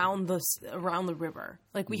 around the river.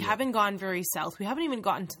 Like, we haven't gone very south. We haven't even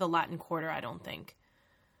gotten to the Latin Quarter, I don't think.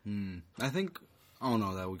 I think... Oh,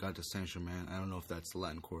 no, that we got to Saint-Germain. I don't know if that's the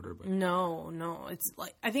Latin Quarter, but... No. It's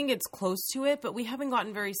like... I think it's close to it, but we haven't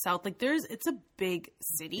gotten very south. Like, it's a big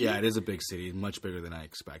city. Yeah, it is a big city. Much bigger than I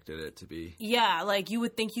expected it to be. Yeah, like, you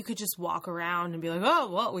would think you could just walk around and be like,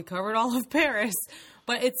 oh, well, we covered all of Paris.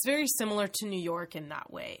 But it's very similar to New York in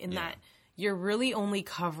that way, in that you're really only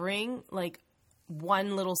covering, like,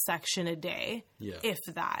 one little section a day, if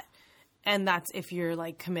that. And that's if you're,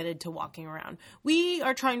 like, committed to walking around. We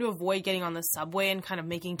are trying to avoid getting on the subway and kind of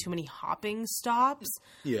making too many hopping stops.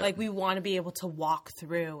 Yeah. Like, we want to be able to walk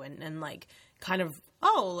through and like, kind of,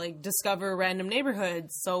 discover random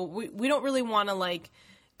neighborhoods. So we don't really want to, like,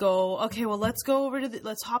 go, okay, well, let's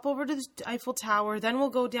hop over to the Eiffel Tower, then we'll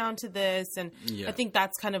go down to this. And I think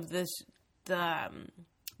that's kind of the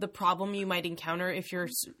problem you might encounter if you're,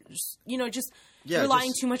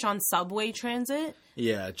 relying too much on subway transit.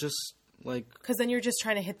 Yeah, just like... Because then you're just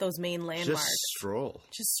trying to hit those main landmarks.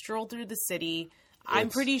 Just stroll through the city. I'm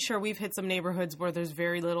pretty sure we've hit some neighborhoods where there's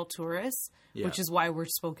very little tourists, which is why we're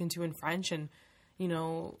spoken to in French, and, you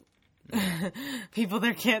know, people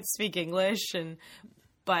there can't speak English.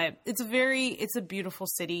 But it's a beautiful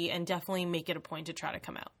city, and definitely make it a point to try to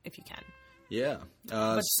come out if you can. Yeah.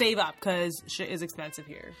 But save up, because shit is expensive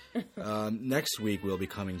here. Next week, we'll be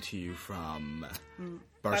coming to you from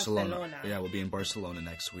Barcelona. Yeah, we'll be in Barcelona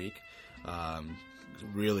next week.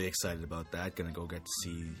 Really excited about that. Gonna go get to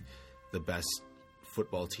see the best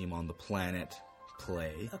football team on the planet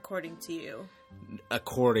play. According to you.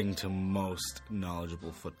 According to most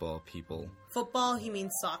knowledgeable football people. Football, he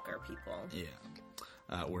means soccer people. Yeah.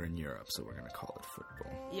 We're in Europe, so we're going to call it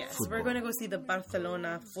football. Yes, we're going to go see the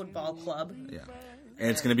Barcelona Football Club. Yeah. And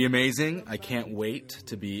it's going to be amazing. I can't wait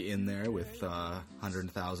to be in there with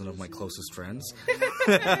 100,000 of my closest friends.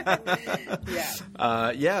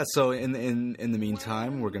 So in the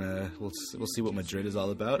meantime, we'll see what Madrid is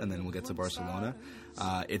all about, and then we'll get to Barcelona.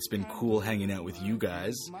 It's been cool hanging out with you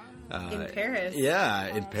guys. In Paris. Yeah,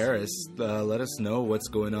 in Paris. Let us know what's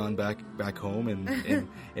going on back home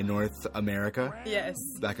in North America. Yes.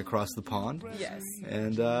 Back across the pond. Yes.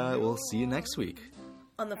 And we'll see you next week.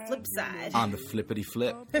 On the flip side. On the flippity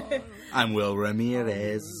flip. I'm Will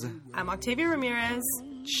Ramirez. I'm Octavia Ramirez.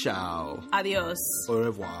 Ciao. Adios. Au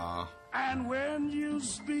revoir. And when you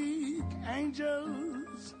speak,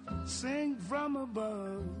 angels sing from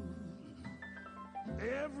above.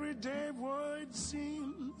 Everyday word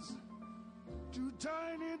seems to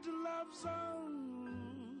turn into love songs.